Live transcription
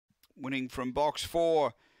winning from box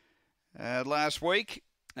 4 last week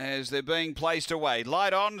as they're being placed away.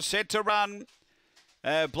 Light on, set to run.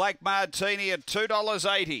 Black Martini at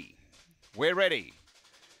 $2.80. We're ready.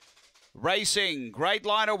 Racing, great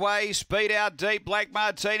line away, speed out deep. Black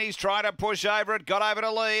Martini's trying to push over it, got over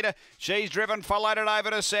to lead. She's driven, followed it over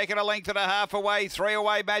to second, a length and a half away, 3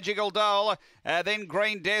 away, Magical Doll. Then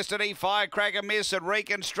Green Destiny, Firecracker Miss and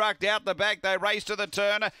Reconstruct out the back. They race to the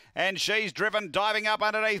turn and she's driven, diving up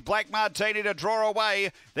underneath Black Martini to draw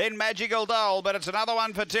away. Then Magical Doll, but it's another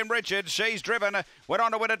one for Tim Richards. She's driven, went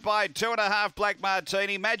on to win it by 2.5, Black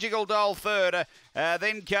Martini. Magical Doll third.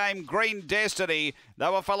 Then came Green Destiny. They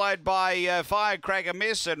were followed by Firecracker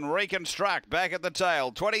Miss and Reconstruct back at the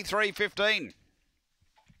tail. 23.15.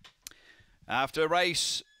 After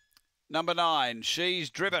race number 9, She's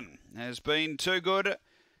Driven has been too good.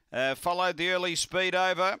 Followed the early speed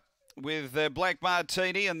over with Black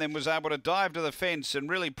Martini and then was able to dive to the fence and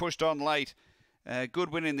really pushed on late.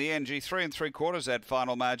 Good win in the end. 3 3/4 that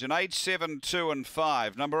final margin. 8, 7, 2 and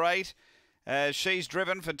 5. Number 8. She's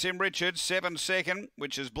Driven for Tim Richards, 7 second,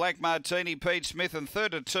 which is Black Martini, Pete Smith, and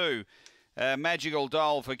 3rd to 2, Magical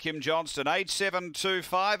Doll for Kim Johnston. 8, 7, 2,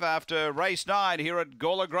 5 after race 9 here at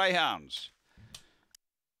Gawler Greyhounds.